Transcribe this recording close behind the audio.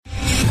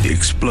The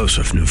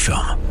explosive new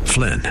film,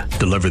 Flynn,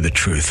 deliver the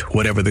truth,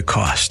 whatever the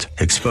cost,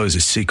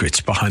 exposes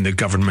secrets behind the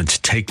government's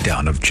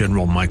takedown of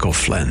General Michael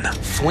Flynn.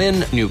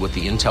 Flynn knew what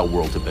the intel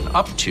world had been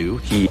up to.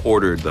 He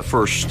ordered the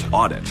first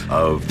audit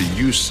of the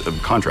use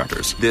of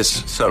contractors.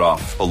 This set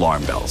off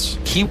alarm bells.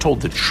 He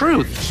told the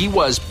truth. He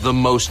was the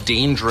most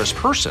dangerous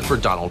person for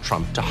Donald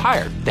Trump to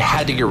hire. They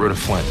had to get rid of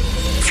Flynn.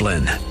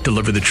 Flynn,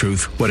 deliver the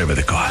truth, whatever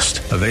the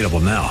cost. Available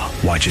now.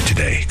 Watch it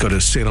today. Go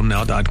to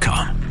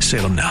salemnow.com.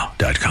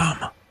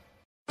 salemnow.com.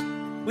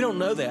 We don't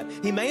know that.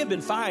 He may have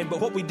been fine, but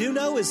what we do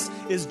know is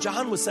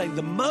John was saying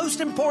the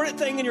most important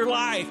thing in your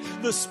life,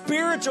 the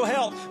spiritual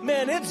health,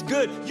 man, it's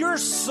good. Your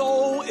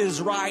soul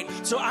is right.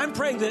 So I'm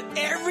praying that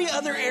every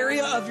other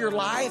area of your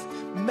life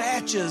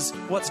matches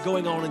what's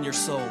going on in your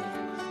soul.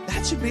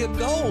 That should be a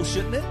goal,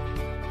 shouldn't it?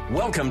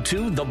 Welcome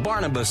to The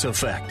Barnabas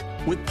Effect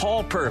with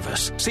Paul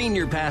Purvis,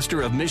 Senior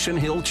Pastor of Mission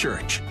Hill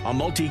Church, a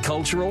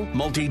multicultural,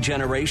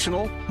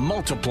 multi-generational,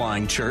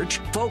 multiplying church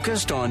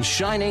focused on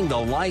shining the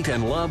light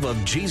and love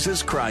of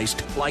Jesus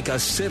Christ like a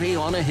city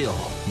on a hill.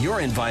 You're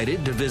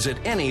invited to visit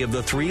any of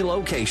the 3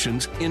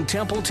 locations in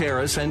Temple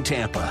Terrace and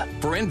Tampa.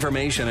 For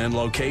information and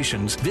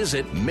locations,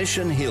 visit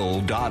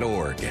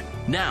missionhill.org.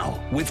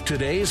 Now, with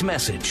today's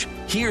message,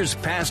 here's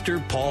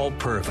Pastor Paul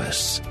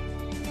Purvis.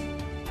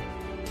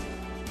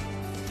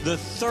 The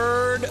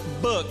third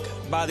book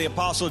by the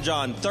Apostle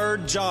John,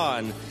 3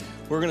 John.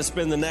 We're going to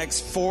spend the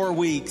next 4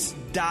 weeks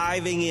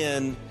diving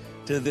in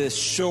to this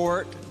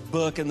short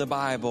book in the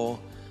Bible,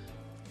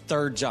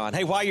 3 John.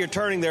 Hey, while you're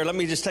turning there, let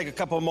me just take a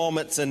couple of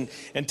moments and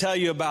tell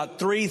you about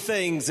 3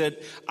 things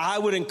that I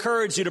would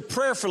encourage you to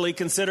prayerfully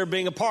consider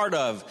being a part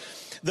of.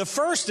 The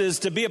first is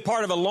to be a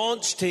part of a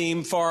launch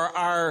team for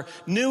our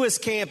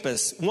newest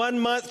campus. 1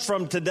 month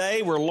from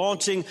today, we're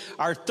launching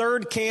our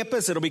 3rd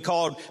campus. It'll be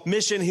called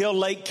Mission Hill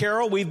Lake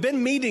Carroll. We've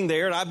been meeting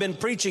there, and I've been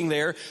preaching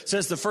there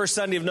since the first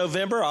Sunday of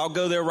November. I'll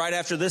go there right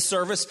after this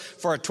service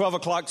for a 12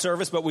 o'clock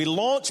service. But we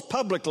launch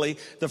publicly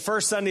the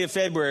first Sunday of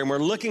February, and we're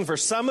looking for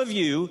some of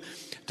you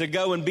to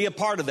go and be a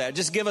part of that.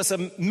 Just give us a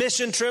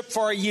mission trip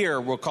for a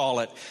year, we'll call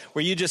it,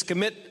 where you just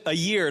commit a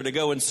year to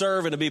go and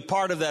serve and to be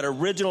part of that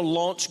original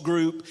launch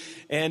group.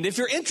 And if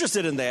you're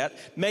interested in that,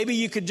 maybe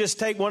you could just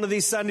take one of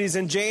these Sundays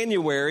in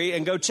January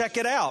and go check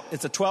it out.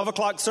 It's a 12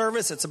 o'clock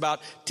service. It's about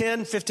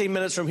 10, 15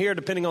 minutes from here,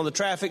 depending on the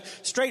traffic,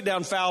 straight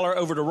down Fowler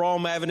over to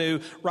Rome Avenue,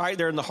 right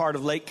there in the heart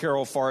of Lake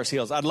Carroll, Forest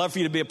Hills. I'd love for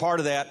you to be a part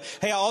of that.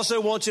 Hey, I also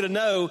want you to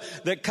know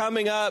that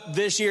coming up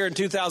this year in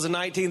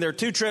 2019, there are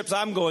 2 trips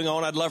I'm going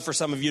on. I'd love for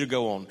some of you to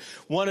go on.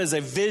 One is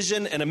a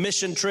vision and a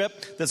mission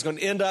trip that's going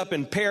to end up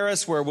in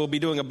Paris, where we'll be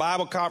doing a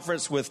Bible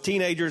conference with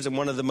teenagers in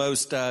one of the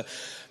most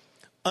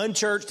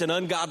unchurched and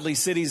ungodly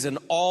cities in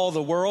all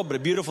the world, but a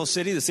beautiful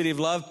city, the city of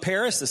love,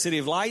 Paris, the city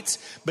of lights.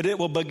 But it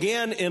will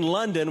begin in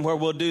London, where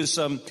we'll do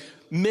some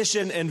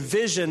mission and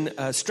vision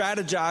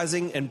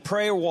strategizing and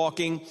prayer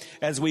walking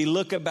as we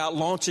look about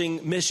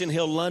launching Mission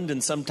Hill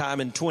London sometime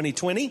in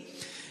 2020.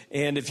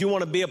 And if you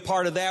want to be a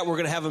part of that, we're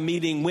going to have a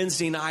meeting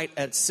Wednesday night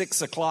at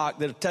 6 o'clock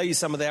that'll tell you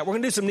some of that. We're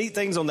going to do some neat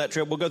things on that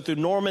trip. We'll go through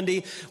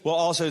Normandy. We'll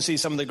also see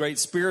some of the great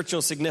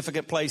spiritual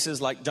significant places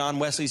like John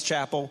Wesley's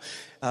Chapel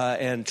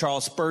and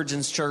Charles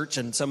Spurgeon's Church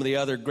and some of the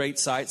other great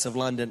sites of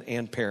London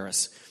and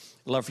Paris.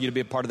 I'd love for you to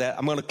be a part of that.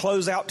 I'm going to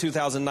close out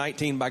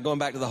 2019 by going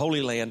back to the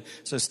Holy Land,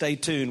 so stay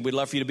tuned. We'd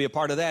love for you to be a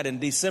part of that in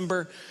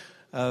December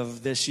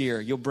of this year.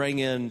 You'll bring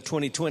in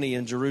 2020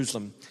 in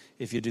Jerusalem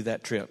if you do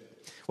that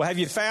trip. Well, have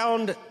you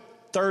found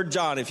 3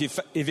 John? If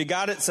you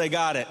got it, say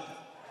got it.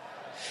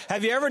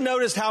 Have you ever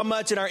noticed how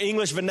much in our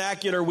English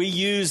vernacular we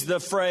use the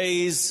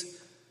phrase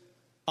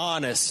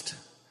honest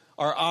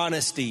or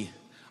honesty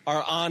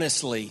or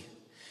honestly?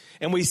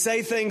 And we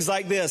say things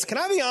like this: can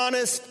I be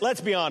honest? Let's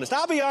be honest.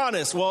 I'll be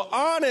honest. Well,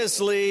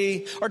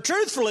 honestly or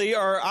truthfully,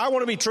 or I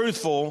want to be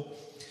truthful.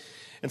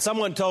 And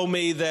someone told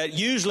me that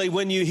usually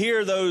when you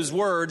hear those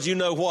words, you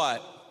know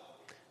what?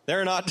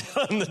 They're not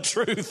telling the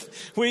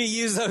truth. We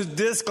use those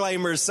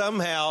disclaimers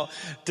somehow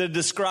to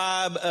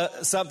describe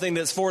something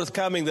that's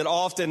forthcoming that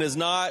often is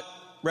not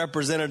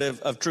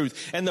representative of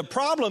truth. And the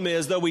problem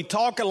is, though we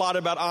talk a lot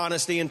about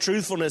honesty and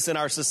truthfulness in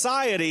our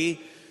society,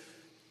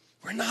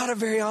 we're not a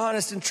very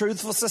honest and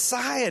truthful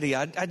society.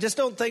 I just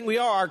don't think we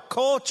are. Our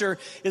culture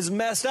is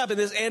messed up in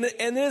this, and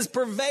it has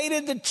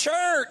pervaded the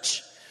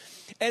church.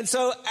 And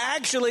so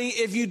actually,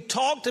 if you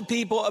talk to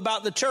people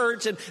about the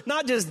church, and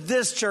not just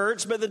this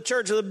church, but the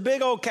church with a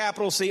big old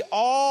capital C,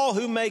 all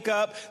who make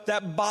up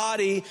that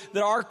body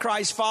that are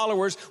Christ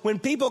followers, when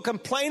people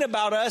complain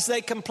about us,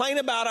 they complain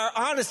about our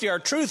honesty, our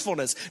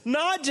truthfulness,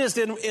 not just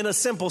in a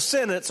simple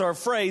sentence or a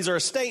phrase or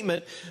a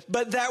statement,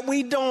 but that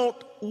we don't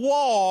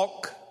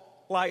walk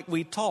like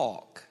we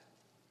talk.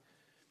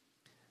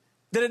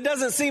 That it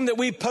doesn't seem that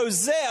we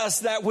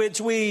possess that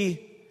which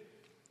we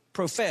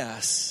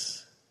profess.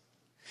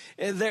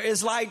 There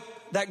is like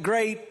that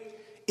great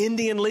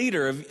Indian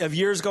leader of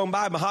years gone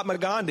by, Mahatma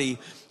Gandhi,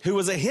 who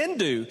was a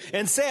Hindu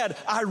and said,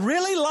 I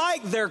really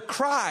like their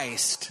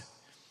Christ.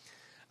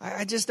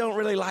 I just don't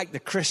really like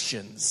the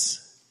Christians.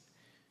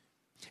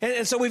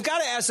 And so we've got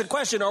to ask the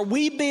question, are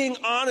we being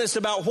honest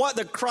about what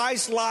the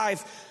Christ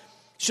life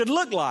should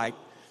look like?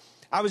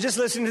 I was just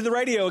listening to the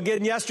radio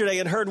again yesterday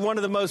and heard one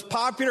of the most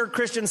popular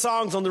Christian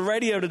songs on the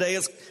radio today.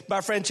 It's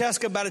by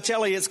Francesca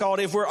Batticelli. It's called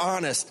If We're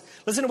Honest.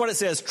 Listen to what it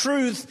says.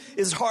 Truth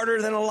is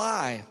harder than a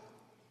lie.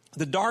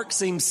 The dark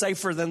seems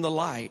safer than the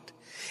light.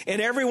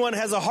 And everyone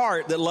has a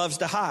heart that loves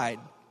to hide.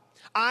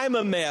 I'm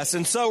a mess,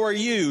 and so are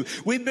you.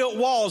 We built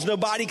walls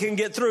nobody can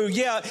get through.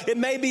 Yeah, it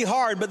may be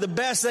hard, but the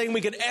best thing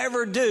we could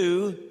ever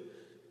do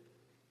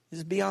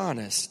is be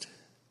honest.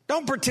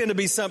 Don't pretend to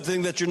be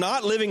something that you're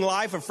not, living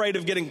life afraid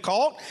of getting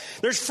caught.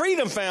 There's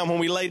freedom found when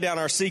we lay down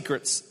our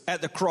secrets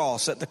at the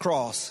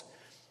cross.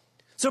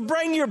 So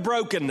bring your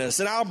brokenness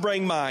and I'll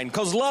bring mine,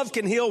 because love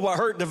can heal what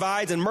hurt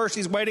divides, and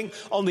mercy's waiting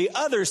on the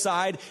other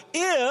side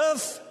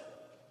if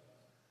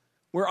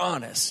we're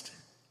honest.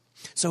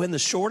 So in the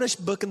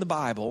shortest book in the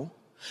Bible,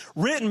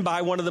 written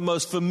by one of the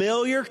most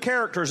familiar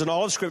characters in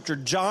all of Scripture,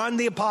 John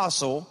the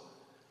Apostle,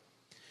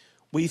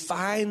 we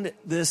find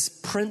this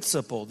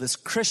principle, this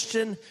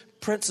Christian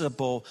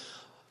principle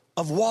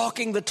of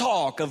walking the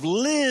talk, of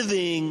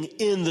living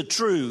in the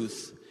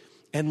truth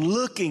and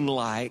looking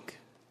like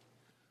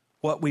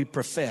what we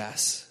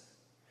profess.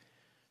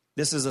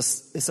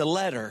 It's a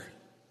letter.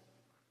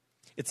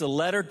 It's a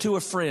letter to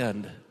a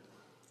friend.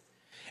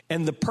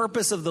 And the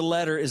purpose of the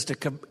letter is to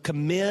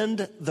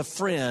commend the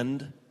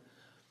friend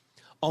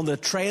on the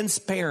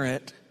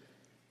transparent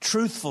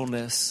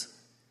truthfulness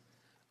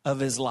of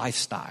his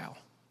lifestyle.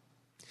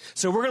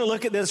 So we're going to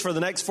look at this for the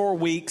next 4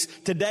 weeks.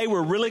 Today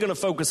we're really going to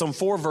focus on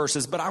 4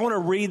 verses, but I want to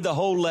read the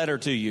whole letter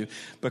to you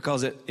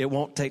because it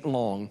won't take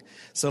long.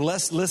 So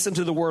let's listen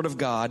to the word of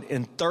God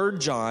in 3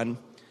 John,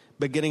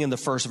 beginning in the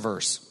first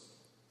verse.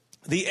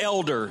 The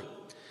elder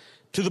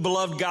to the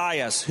beloved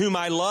Gaius, whom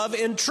I love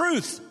in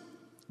truth.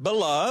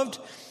 Beloved,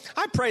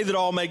 I pray that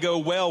all may go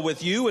well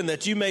with you and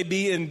that you may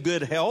be in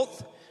good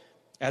health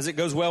as it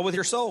goes well with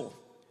your soul.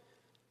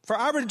 For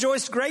I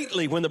rejoiced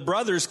greatly when the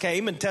brothers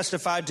came and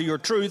testified to your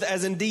truth,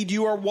 as indeed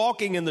you are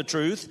walking in the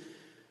truth.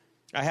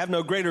 I have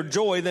no greater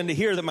joy than to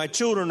hear that my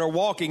children are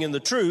walking in the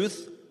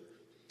truth.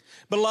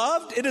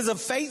 Beloved, it is a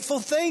faithful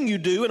thing you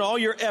do in all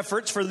your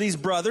efforts for these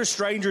brothers,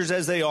 strangers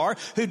as they are,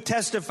 who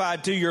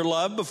testified to your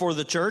love before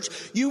the church.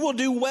 You will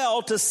do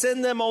well to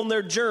send them on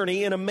their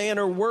journey in a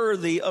manner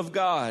worthy of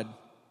God.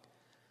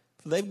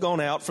 For they've gone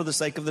out for the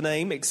sake of the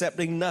name,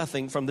 accepting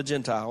nothing from the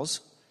Gentiles.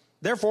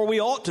 Therefore, we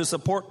ought to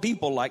support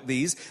people like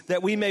these,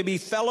 that we may be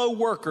fellow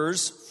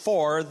workers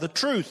for the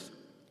truth.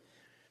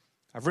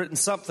 I've written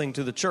something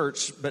to the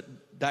church,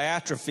 but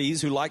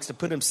Diotrephes, who likes to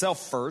put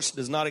himself first,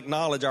 does not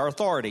acknowledge our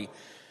authority.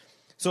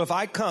 So if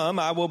I come,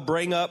 I will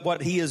bring up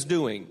what he is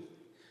doing,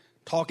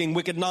 talking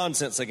wicked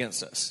nonsense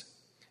against us.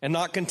 And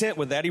not content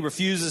with that, he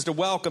refuses to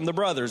welcome the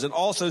brothers and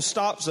also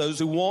stops those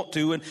who want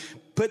to and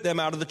put them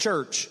out of the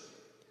church.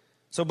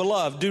 So,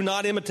 beloved, do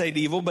not imitate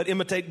evil, but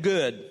imitate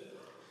good.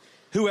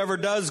 Whoever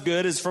does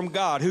good is from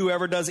God.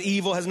 Whoever does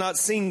evil has not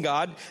seen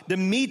God.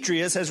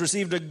 Demetrius has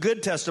received a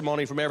good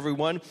testimony from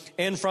everyone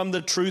and from the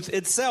truth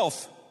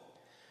itself.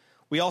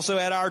 We also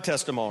add our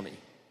testimony.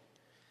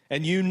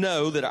 And you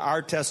know that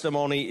our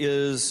testimony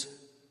is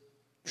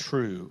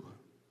true.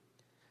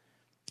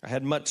 I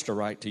had much to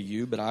write to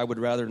you, but I would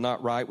rather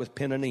not write with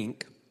pen and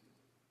ink.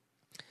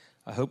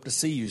 I hope to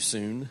see you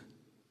soon,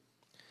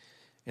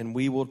 and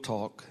we will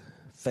talk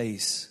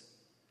face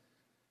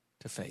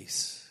to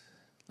face.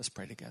 Let's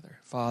pray together.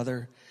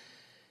 Father,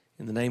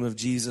 in the name of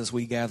Jesus,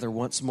 we gather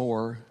once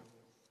more,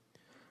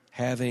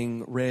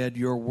 having read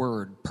your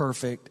word,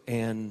 perfect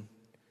and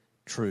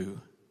true.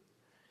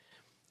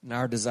 And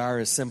our desire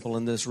is simple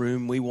in this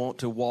room. We want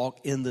to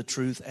walk in the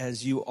truth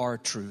as you are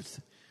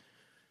truth.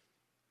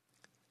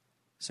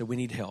 So we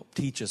need help.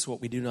 Teach us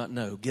what we do not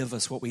know. Give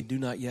us what we do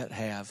not yet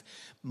have.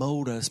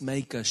 Mold us,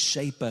 make us,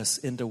 shape us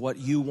into what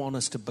you want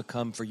us to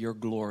become for your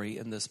glory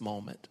in this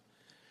moment.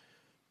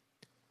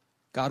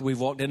 God, we've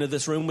walked into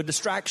this room with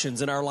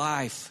distractions in our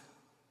life.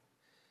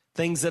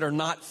 Things that are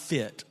not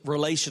fit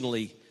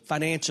relationally,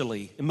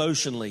 financially,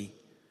 emotionally,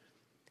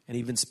 and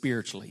even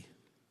spiritually.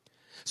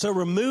 So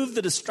remove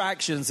the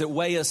distractions that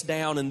weigh us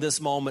down in this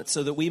moment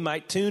so that we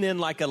might tune in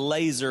like a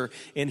laser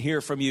and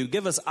hear from you.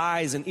 Give us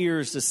eyes and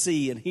ears to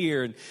see and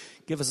hear, and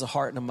give us a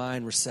heart and a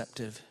mind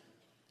receptive.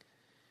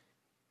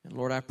 And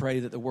Lord, I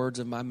pray that the words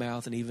of my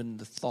mouth and even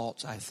the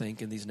thoughts I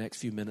think in these next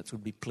few minutes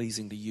would be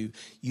pleasing to you.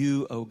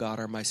 You, oh God,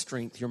 are my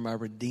strength. You're my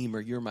redeemer.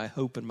 You're my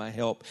hope and my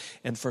help.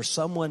 And for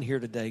someone here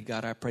today,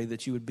 God, I pray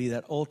that you would be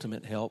that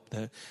ultimate help,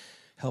 the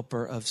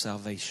helper of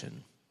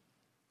salvation.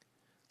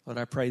 Lord,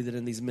 I pray that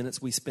in these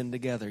minutes we spend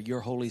together,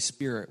 your Holy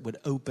Spirit would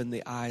open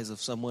the eyes of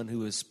someone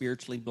who is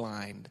spiritually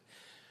blind.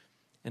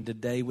 And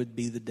today would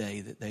be the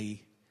day that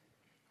they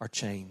are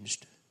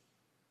changed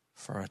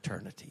for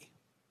eternity.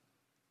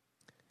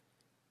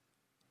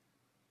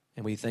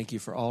 And we thank you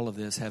for all of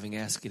this, having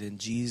asked it in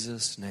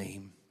Jesus'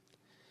 name.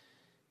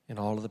 And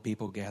all of the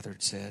people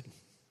gathered said,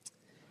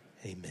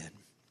 amen.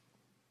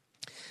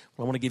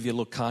 Well, I want to give you a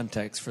little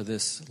context for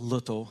this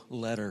little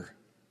letter.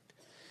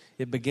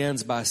 It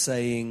begins by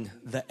saying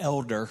the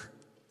elder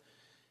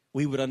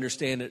we would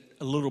understand it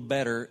a little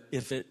better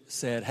if it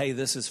said, hey,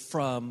 this is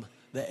from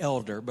the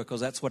elder, because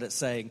that's what it's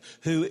saying.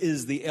 Who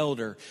is the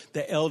elder?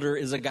 The elder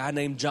is a guy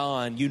named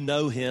John. You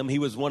know him. He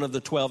was one of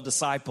the 12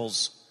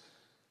 disciples.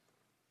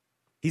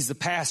 He's the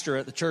pastor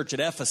at the church at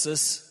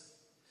Ephesus.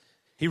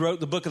 He wrote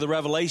the book of the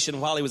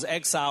Revelation while he was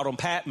exiled on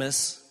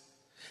Patmos.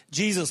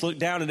 Jesus looked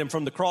down at him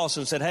from the cross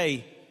and said,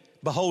 hey,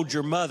 behold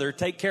your mother.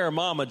 Take care of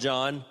Mama,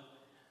 John.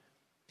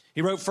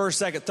 He wrote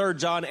 1st, 2nd, 3rd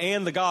John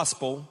and the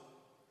gospel.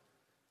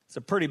 It's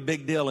a pretty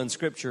big deal in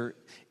Scripture.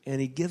 And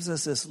he gives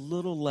us this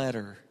little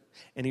letter.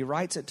 And he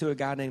writes it to a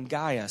guy named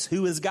Gaius.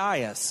 Who is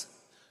Gaius?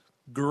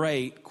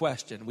 Great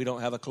question. We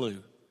don't have a clue.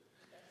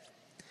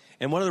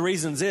 And one of the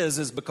reasons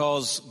is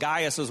because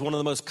Gaius was one of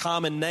the most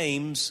common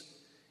names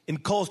in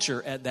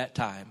culture at that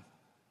time.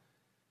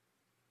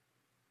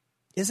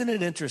 Isn't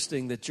it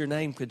interesting that your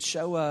name could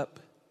show up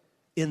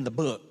in the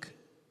book,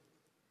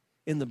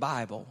 in the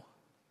Bible,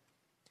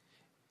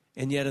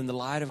 and yet in the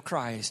light of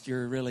Christ,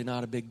 you're really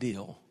not a big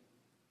deal?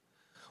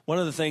 One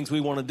of the things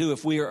we want to do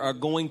if we are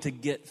going to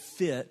get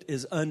fit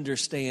is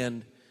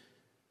understand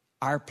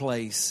our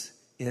place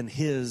in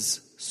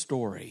his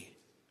story.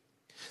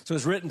 So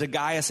it's written to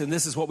Gaius, and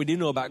this is what we do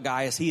know about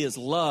Gaius. He is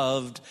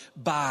loved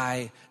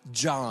by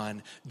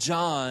John.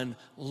 John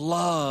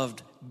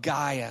loved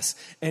Gaius,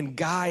 and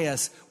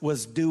Gaius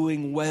was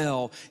doing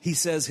well. He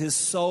says his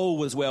soul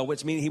was well,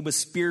 which means he was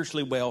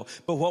spiritually well.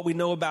 But what we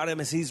know about him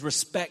is he's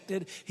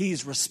respected,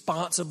 he's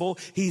responsible,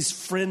 he's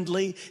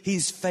friendly,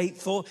 he's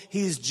faithful,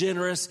 he's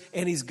generous,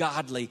 and he's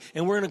godly.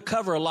 And we're going to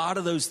cover a lot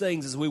of those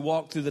things as we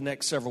walk through the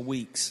next several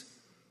weeks.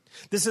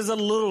 This is a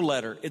little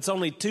letter. It's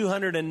only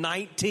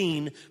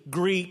 219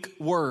 Greek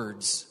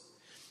words.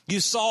 You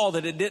saw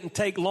that it didn't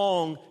take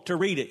long to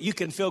read it. You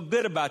can feel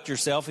good about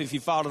yourself if you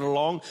followed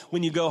along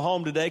when you go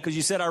home today, because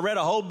you said, I read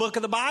a whole book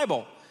of the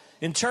Bible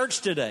in church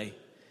today.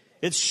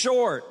 It's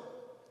short.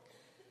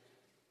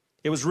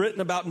 It was written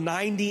about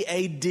 90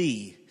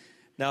 AD.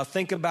 Now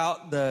think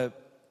about the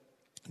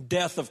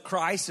death of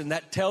Christ, and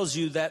that tells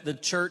you that the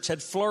church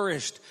had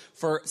flourished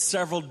for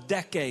several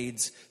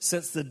decades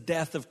since the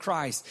death of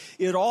Christ.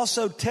 It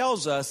also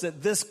tells us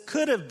that this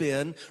could have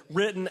been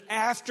written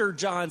after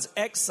John's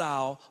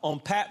exile on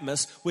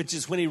Patmos, which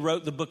is when he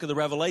wrote the book of the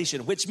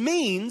Revelation, which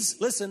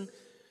means, listen,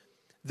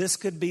 this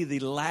could be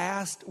the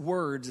last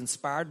words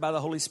inspired by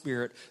the Holy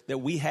Spirit that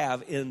we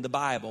have in the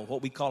Bible,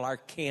 what we call our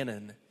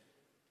canon.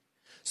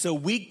 So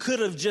we could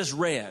have just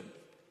read,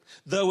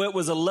 though it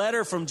was a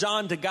letter from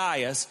John to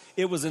Gaius,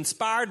 it was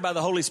inspired by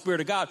the Holy Spirit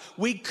of God.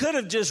 We could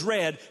have just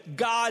read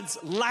God's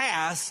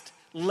last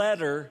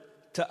letter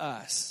to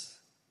us.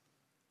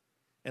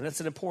 And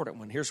that's an important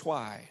one. Here's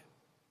why.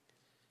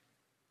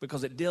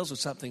 Because it deals with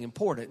something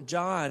important.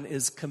 John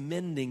is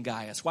commending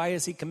Gaius. Why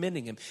is he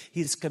commending him?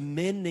 He's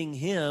commending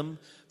him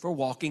for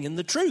walking in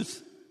the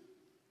truth.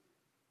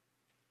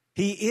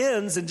 He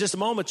ends, in just a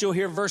moment, you'll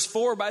hear verse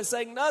 4 by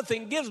saying,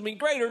 nothing gives me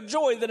greater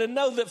joy than to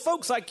know that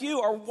folks like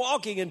you are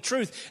walking in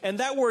truth. And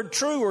that word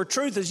true or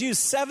truth is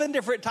used 7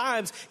 different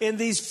times in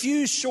these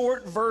few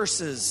short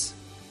verses.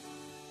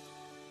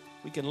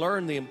 We can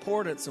learn the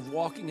importance of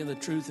walking in the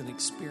truth and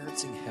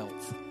experiencing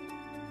health.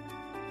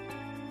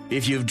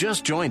 If you've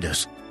just joined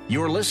us,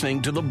 you're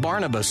listening to The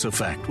Barnabas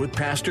Effect with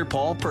Pastor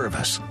Paul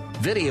Purvis.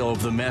 Video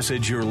of the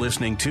message you're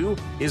listening to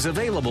is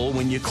available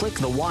when you click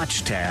the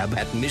Watch tab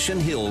at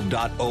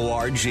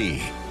missionhill.org.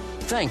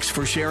 Thanks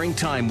for sharing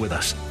time with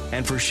us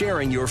and for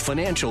sharing your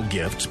financial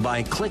gifts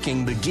by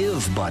clicking the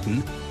Give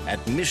button at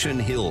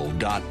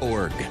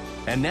missionhill.org.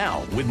 And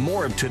now, with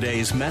more of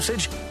today's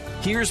message,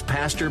 here's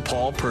Pastor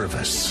Paul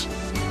Purvis.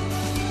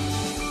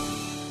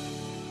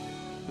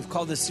 We've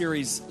called this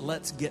series,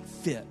 Let's Get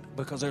Fit,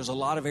 because there's a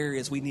lot of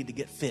areas we need to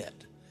get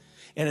fit.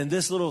 And in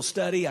this little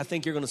study, I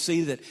think you're going to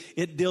see that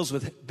it deals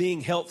with being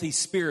healthy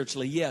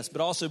spiritually, yes, but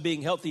also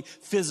being healthy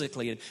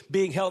physically and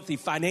being healthy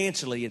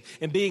financially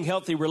and being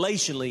healthy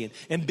relationally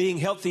and being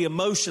healthy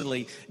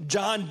emotionally.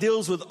 John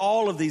deals with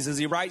all of these as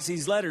he writes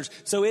these letters.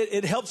 So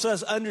it helps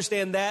us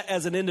understand that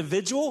as an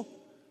individual,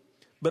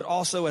 but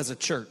also as a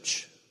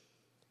church.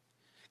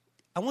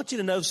 I want you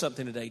to know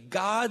something today.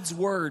 God's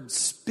word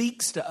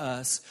speaks to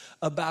us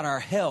about our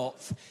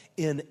health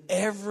in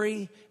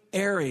every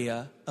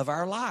area of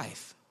our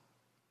life.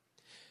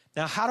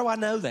 Now, how do I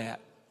know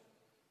that?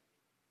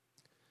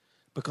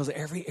 Because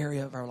every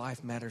area of our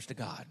life matters to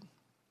God.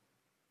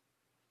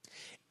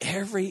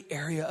 Every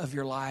area of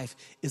your life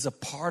is a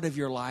part of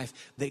your life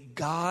that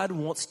God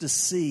wants to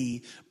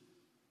see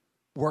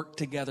work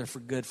together for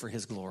good for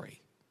his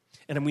glory.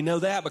 And we know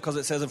that because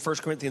it says in 1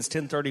 Corinthians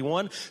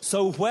 10:31,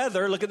 so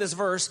whether, look at this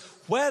verse,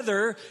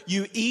 whether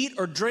you eat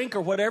or drink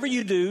or whatever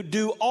you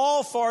do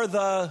all for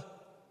the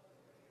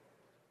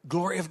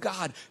glory of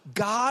God.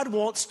 God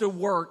wants to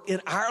work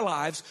in our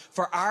lives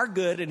for our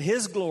good and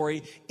his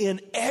glory in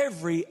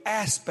every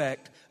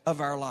aspect of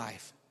our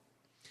life.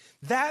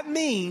 That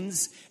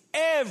means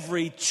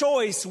every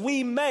choice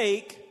we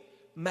make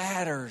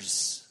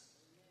matters.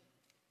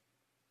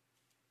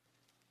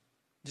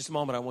 Just a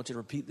moment, I want you to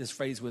repeat this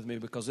phrase with me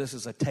because this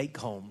is a take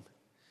home,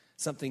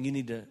 something you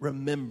need to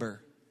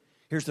remember.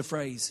 Here's the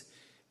phrase,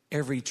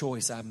 every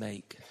choice I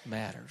make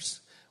matters.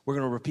 We're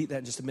going to repeat that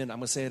in just a minute. I'm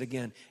going to say it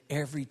again.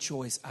 Every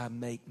choice I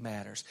make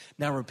matters.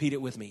 Now repeat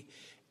it with me.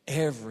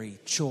 Every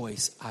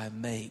choice I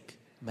make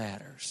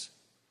matters.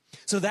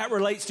 So that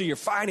relates to your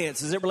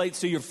finances. It relates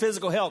to your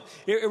physical health.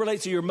 It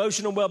relates to your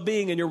emotional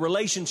well-being and your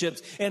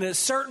relationships. And it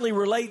certainly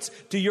relates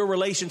to your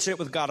relationship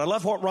with God. I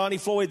love what Ronnie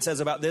Floyd says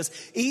about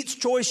this. Each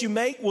choice you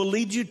make will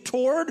lead you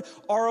toward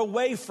or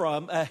away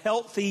from a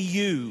healthy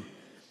you.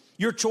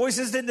 Your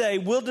choices today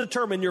will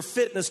determine your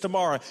fitness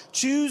tomorrow.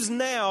 Choose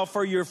now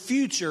for your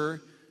future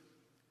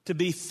to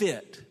be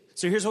fit.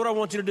 So here's what I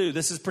want you to do.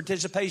 This is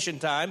participation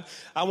time.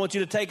 I want you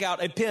to take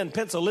out a pen,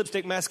 pencil,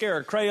 lipstick,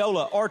 mascara,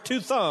 Crayola, or 2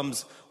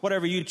 thumbs,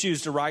 whatever you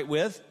choose to write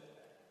with.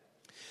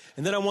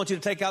 And then I want you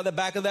to take out the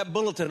back of that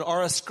bulletin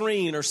or a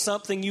screen or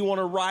something you want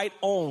to write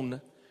on.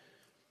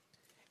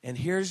 And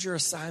here's your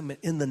assignment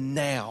in the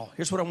now.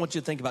 Here's what I want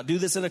you to think about. Do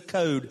this in a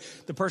code.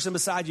 The person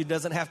beside you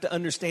doesn't have to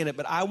understand it,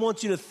 but I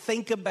want you to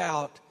think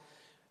about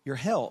your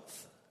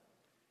health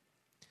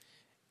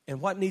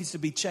and what needs to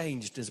be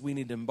changed as we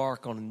need to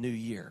embark on a new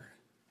year.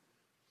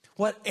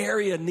 What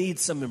area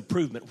needs some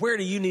improvement? Where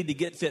do you need to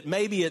get fit?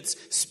 Maybe it's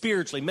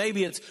spiritually.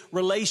 Maybe it's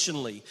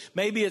relationally.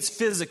 Maybe it's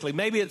physically.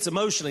 Maybe it's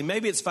emotionally.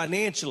 Maybe it's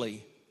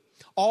financially.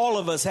 All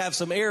of us have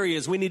some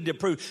areas we need to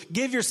improve.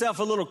 Give yourself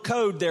a little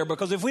code there,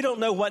 because if we don't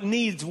know what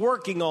needs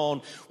working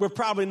on, we're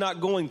probably not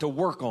going to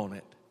work on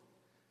it.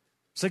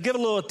 So give a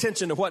little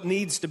attention to what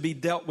needs to be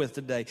dealt with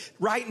today.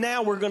 Right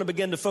now, we're going to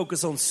begin to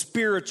focus on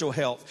spiritual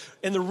health.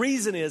 And the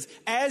reason is,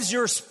 as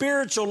your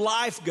spiritual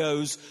life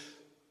goes,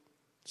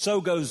 so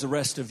goes the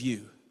rest of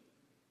you.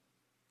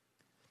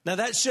 Now,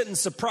 that shouldn't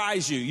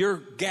surprise you. You're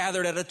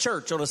gathered at a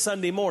church on a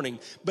Sunday morning,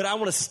 but I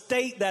want to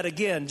state that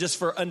again just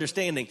for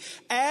understanding.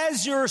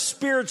 As your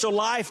spiritual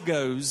life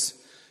goes,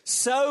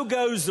 so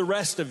goes the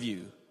rest of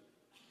you.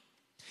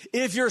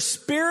 If your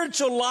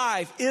spiritual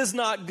life is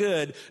not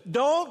good,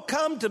 don't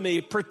come to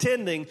me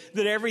pretending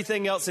that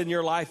everything else in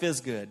your life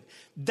is good.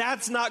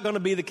 That's not going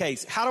to be the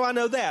case. How do I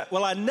know that?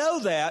 Well, I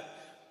know that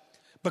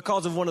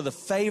because of one of the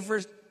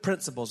favorite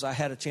principles I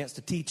had a chance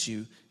to teach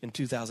you in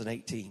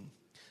 2018.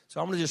 So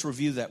I'm going to just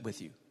review that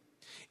with you.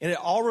 And it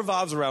all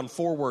revolves around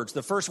 4 words.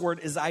 The first word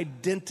is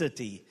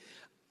identity.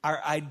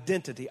 Our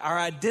identity. Our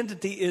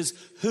identity is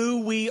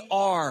who we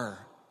are.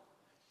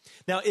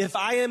 Now, if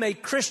I am a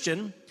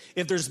Christian,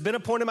 if there's been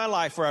a point in my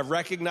life where I've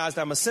recognized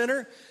I'm a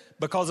sinner,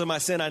 because of my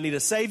sin I need a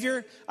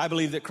Savior, I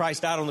believe that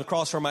Christ died on the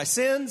cross for my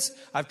sins,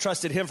 I've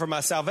trusted Him for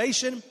my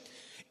salvation.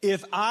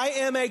 If I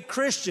am a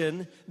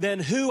Christian, then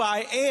who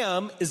I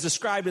am is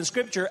described in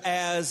Scripture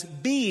as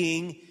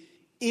being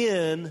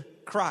in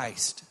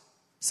Christ.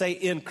 Say,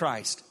 in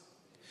Christ.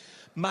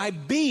 My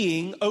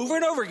being, over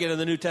and over again in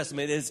the New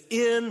Testament, is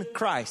in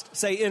Christ.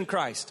 Say, in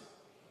Christ.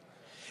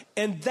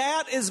 And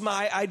that is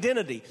my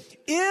identity.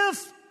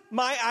 If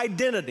my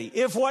identity,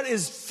 if what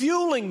is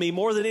fueling me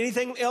more than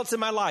anything else in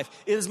my life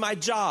is my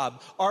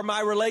job or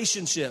my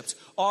relationships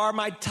or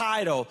my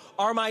title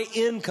or my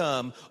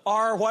income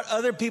or what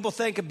other people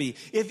think of me,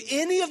 if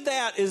any of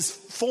that is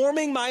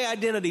forming my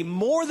identity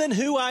more than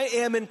who I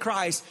am in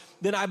Christ,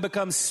 then I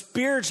become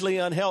spiritually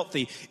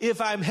unhealthy. If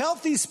I'm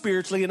healthy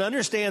spiritually and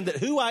understand that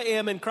who I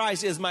am in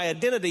Christ is my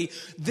identity,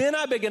 then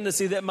I begin to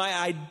see that my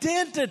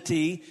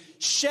identity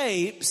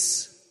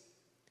shapes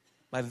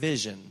my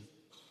vision.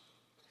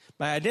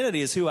 My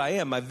identity is who I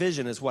am. My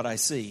vision is what I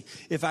see.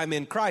 If I'm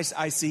in Christ,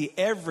 I see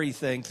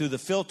everything through the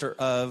filter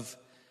of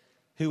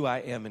who I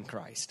am in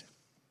Christ.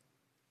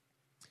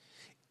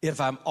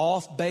 If I'm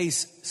off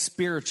base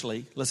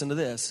spiritually, listen to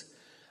this,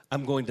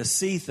 I'm going to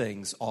see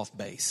things off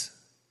base.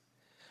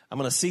 I'm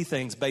going to see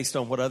things based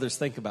on what others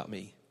think about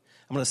me.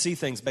 I'm going to see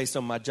things based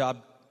on my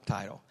job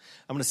title.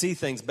 I'm going to see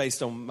things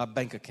based on my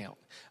bank account.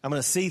 I'm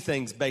going to see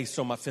things based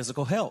on my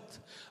physical health.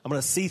 I'm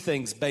going to see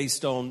things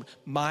based on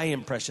my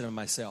impression of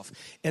myself.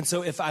 And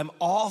so if I'm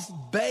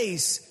off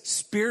base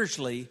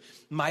spiritually,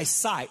 my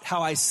sight,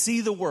 how I see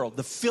the world,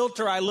 the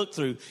filter I look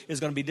through is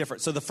going to be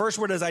different. So the first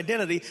word is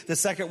identity. The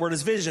second word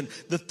is vision.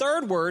 The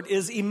third word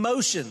is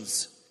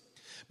emotions,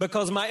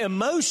 because my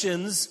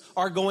emotions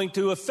are going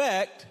to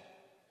affect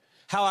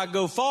how I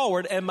go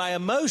forward, and my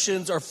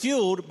emotions are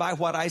fueled by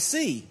what I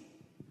see.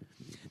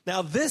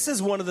 Now, this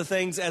is one of the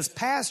things as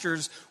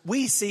pastors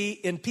we see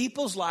in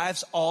people's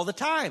lives all the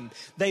time.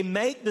 They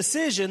make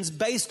decisions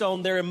based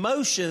on their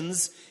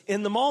emotions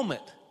in the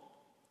moment.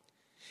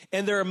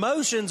 And their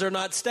emotions are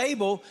not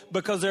stable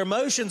because their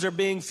emotions are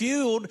being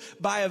fueled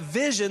by a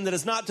vision that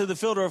is not through the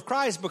filter of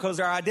Christ, because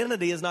their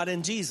identity is not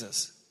in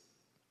Jesus.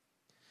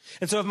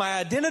 And so if my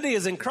identity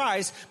is in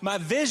Christ, my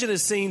vision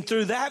is seen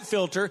through that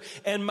filter,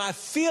 and my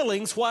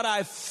feelings, what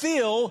I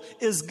feel,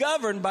 is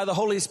governed by the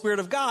Holy Spirit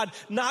of God,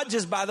 not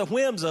just by the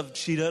whims of,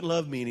 she doesn't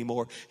love me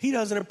anymore. He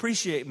doesn't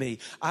appreciate me.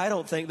 I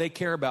don't think they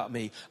care about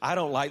me. I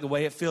don't like the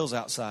way it feels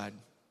outside.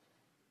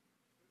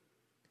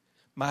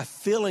 My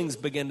feelings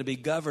begin to be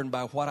governed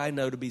by what I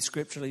know to be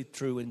scripturally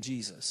true in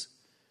Jesus.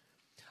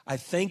 I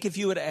think if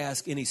you would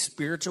ask any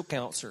spiritual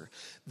counselor,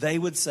 they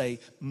would say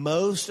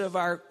most of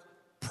our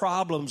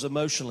problems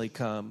emotionally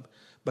come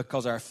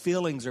because our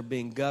feelings are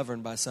being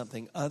governed by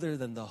something other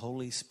than the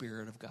Holy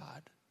Spirit of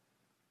God.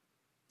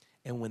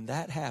 And when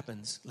that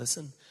happens,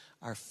 listen,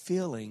 our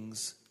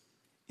feelings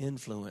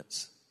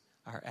influence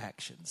our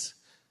actions.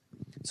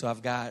 So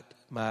I've got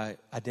my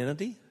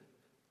identity,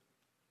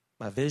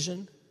 my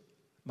vision,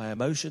 my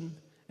emotion,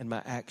 and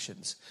my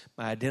actions.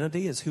 My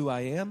identity is who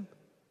I am.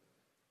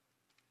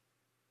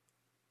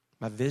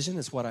 My vision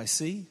is what I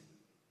see.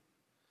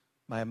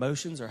 My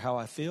emotions are how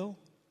I feel.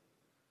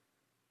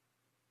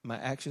 My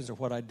actions are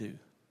what I do.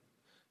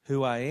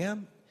 Who I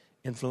am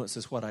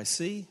influences what I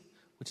see,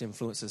 which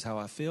influences how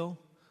I feel,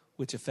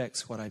 which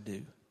affects what I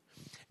do.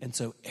 And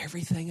so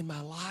everything in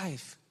my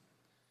life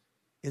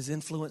is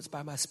influenced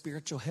by my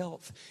spiritual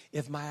health.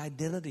 If my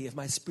identity, if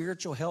my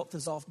spiritual health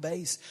is off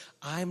base,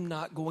 I'm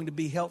not going to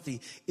be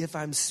healthy. If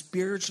I'm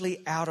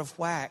spiritually out of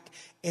whack,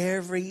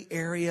 every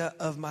area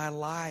of my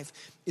life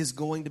is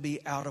going to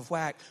be out of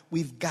whack.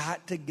 We've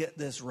got to get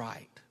this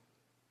right.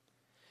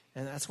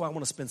 And that's why I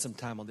want to spend some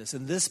time on this.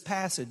 In this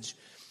passage,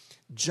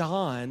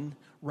 John,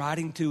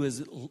 writing to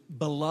his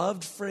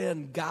beloved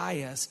friend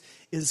Gaius,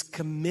 is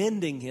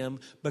commending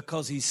him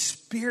because he's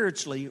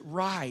spiritually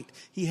right.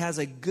 He has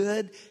a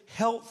good,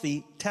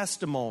 healthy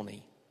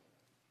testimony.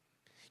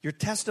 Your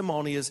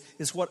testimony is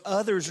what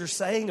others are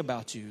saying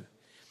about you.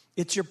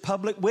 It's your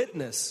public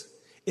witness.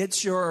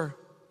 It's your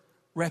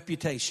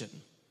reputation.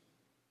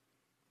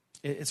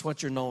 It's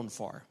what you're known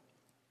for.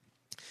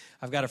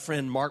 I've got a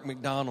friend, Mark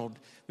McDonald.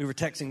 We were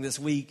texting this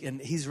week, and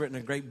he's written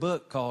a great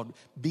book called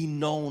Be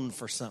Known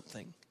for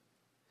Something.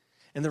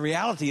 And the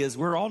reality is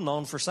we're all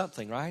known for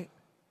something, right?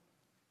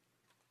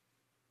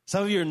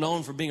 Some of you are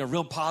known for being a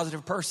real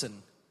positive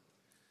person.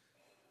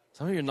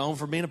 Some of you are known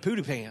for being a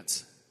pooty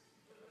pants.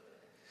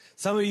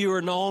 Some of you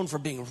are known for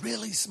being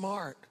really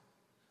smart.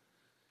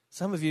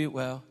 Some of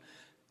you,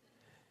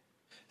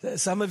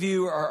 some of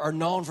you are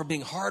known for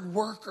being hard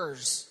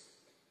workers.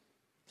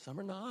 Some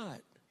are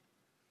not.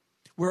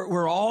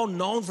 We're all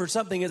known for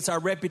something. It's our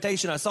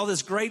reputation. I saw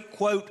this great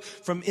quote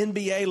from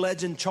NBA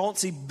legend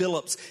Chauncey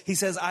Billups. He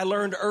says, "I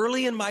learned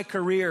early in my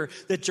career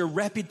that your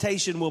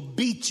reputation will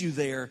beat you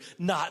there,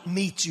 not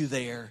meet you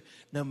there,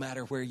 no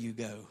matter where you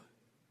go."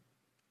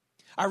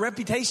 Our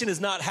reputation is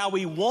not how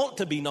we want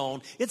to be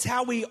known. It's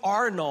how we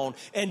are known.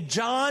 And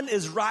John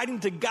is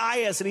writing to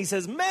Gaius, and he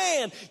says,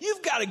 man,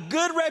 you've got a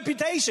good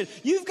reputation.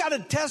 You've got a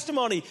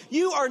testimony.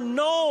 You are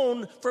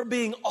known for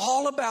being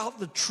all about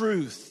the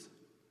truth.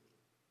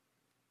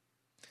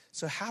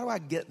 So how do I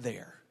get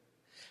there?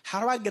 How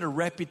do I get a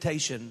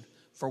reputation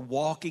for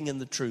walking in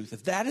the truth?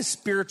 If that is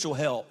spiritual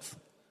health,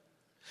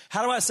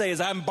 how do I say,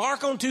 as I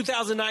embark on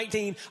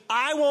 2019,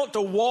 I want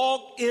to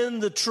walk in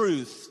the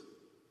truth?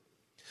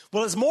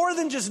 Well, it's more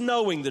than just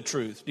knowing the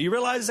truth. Do you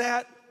realize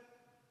that?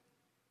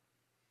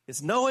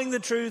 It's knowing the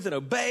truth and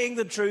obeying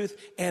the truth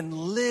and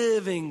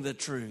living the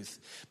truth.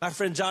 My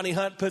friend Johnny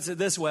Hunt puts it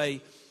this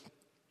way.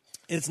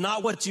 It's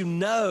not what you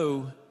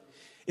know,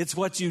 it's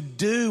what you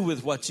do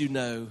with what you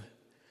know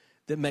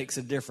that makes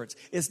a difference.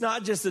 It's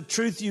not just the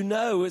truth you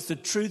know, it's the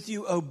truth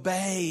you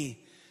obey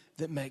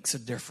that makes a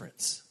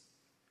difference.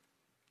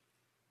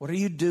 What are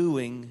you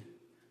doing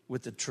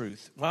with the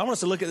truth? Well, I want us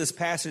to look at this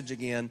passage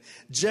again,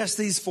 just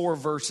these 4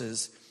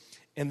 verses,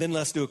 and then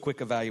let's do a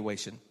quick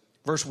evaluation.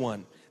 Verse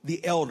 1,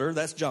 the elder,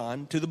 that's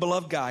John, to the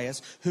beloved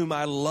Gaius, whom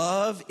I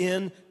love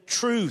in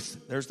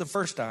truth. There's the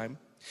first time.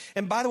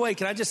 And by the way,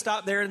 can I just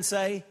stop there and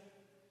say,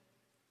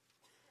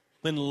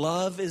 when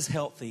love is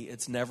healthy,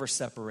 it's never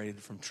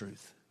separated from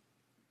truth.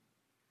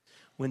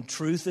 When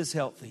truth is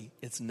healthy,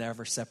 it's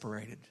never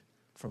separated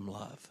from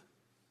love.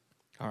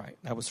 All right,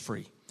 that was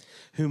free.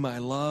 Whom I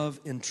love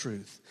in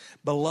truth.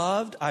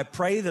 Beloved, I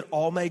pray that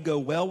all may go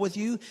well with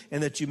you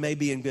and that you may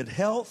be in good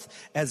health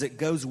as it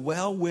goes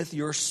well with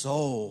your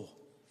soul.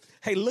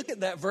 Hey, look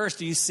at that verse.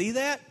 Do you see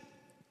that?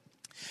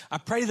 I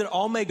pray that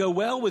all may go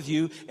well with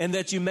you and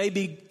that you may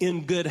be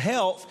in good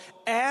health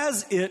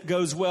as it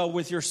goes well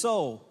with your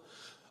soul.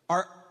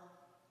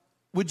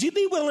 Would you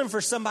be willing for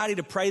somebody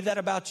to pray that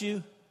about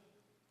you?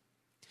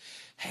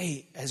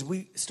 Hey, as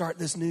we start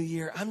this new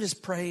year, I'm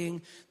just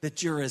praying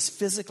that you're as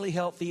physically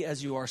healthy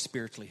as you are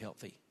spiritually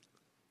healthy.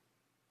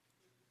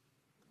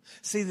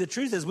 See, the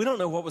truth is we don't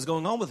know what was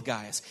going on with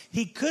Gaius.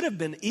 He could have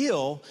been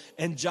ill,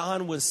 and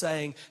John was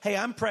saying, hey,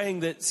 I'm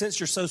praying that since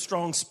you're so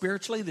strong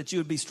spiritually, that you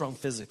would be strong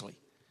physically.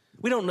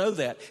 We don't know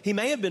that. He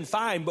may have been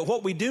fine, but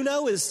what we do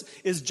know is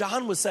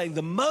John was saying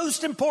the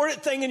most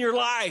important thing in your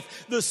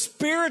life, the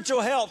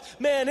spiritual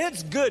health, man,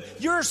 it's good.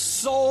 Your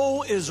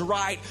soul is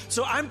right.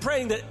 So I'm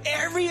praying that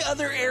every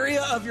other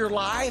area of your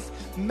life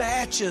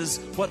matches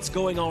what's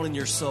going on in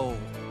your soul.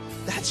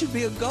 That should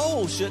be a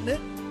goal, shouldn't it?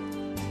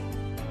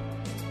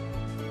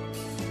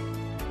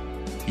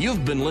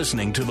 You've been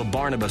listening to The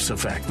Barnabas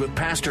Effect with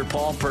Pastor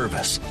Paul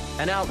Purvis,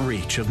 an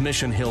outreach of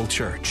Mission Hill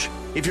Church.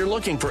 If you're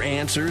looking for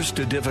answers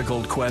to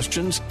difficult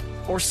questions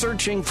or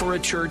searching for a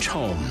church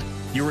home,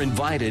 you're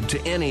invited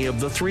to any of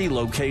the 3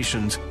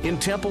 locations in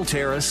Temple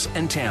Terrace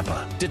and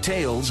Tampa.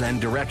 Details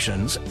and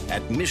directions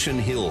at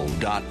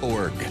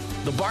missionhill.org.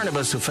 The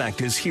Barnabas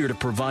Effect is here to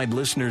provide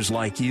listeners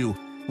like you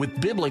with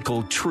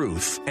biblical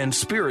truth and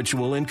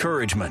spiritual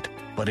encouragement.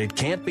 But it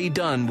can't be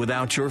done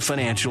without your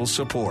financial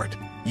support.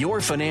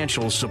 Your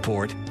financial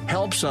support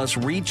helps us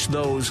reach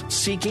those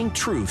seeking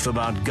truth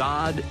about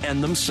God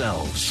and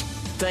themselves.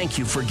 Thank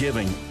you for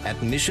giving at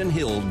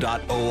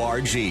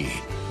missionhill.org.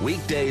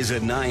 Weekdays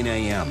at 9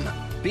 a.m.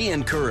 Be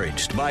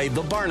encouraged by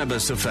The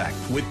Barnabas Effect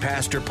with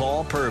Pastor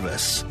Paul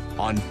Purvis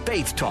on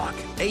Faith Talk,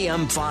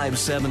 AM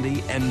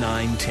 570 and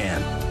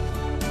 910.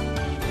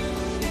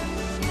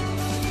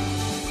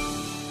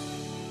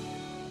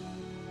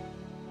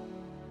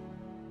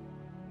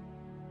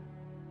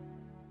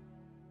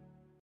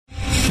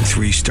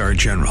 Three-star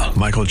General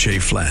Michael J.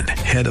 Flynn,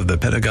 head of the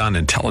Pentagon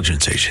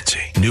Intelligence Agency,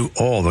 knew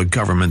all the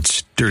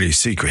government's dirty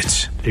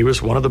secrets. He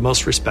was one of the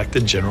most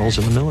respected generals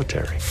in the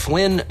military.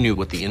 Flynn knew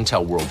what the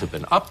intel world had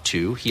been up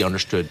to. He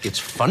understood its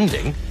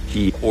funding.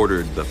 He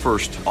ordered the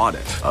first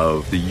audit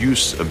of the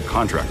use of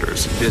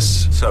contractors.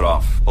 This set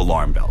off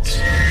alarm bells.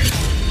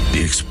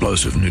 The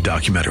explosive new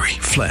documentary,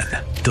 Flynn,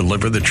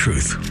 Deliver the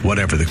Truth,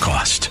 Whatever the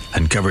Cost,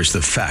 uncovers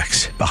the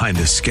facts behind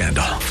this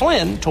scandal.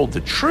 Flynn told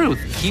the truth.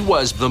 He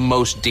was the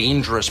most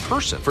dangerous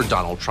person for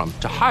Donald Trump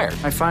to hire.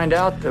 I find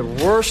out the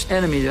worst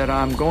enemy that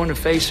I'm going to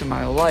face in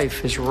my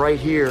life is right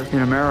here in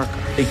America.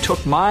 They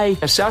took my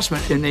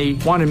assessment and they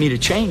wanted me to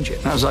change it.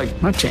 And I was like,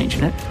 I'm not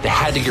changing it. They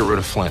had to get rid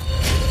of Flynn.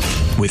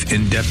 With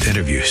in-depth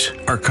interviews,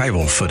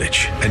 archival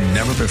footage, and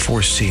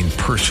never-before-seen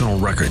personal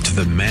records of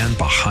the man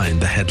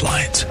behind the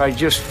headlines. I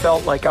just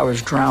felt like I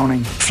was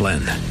drowning.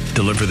 Flynn,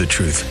 Deliver the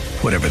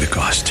Truth, Whatever the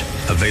Cost.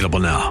 Available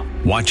now.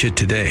 Watch it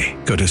today.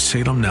 Go to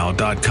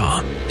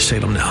salemnow.com.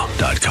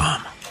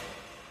 salemnow.com.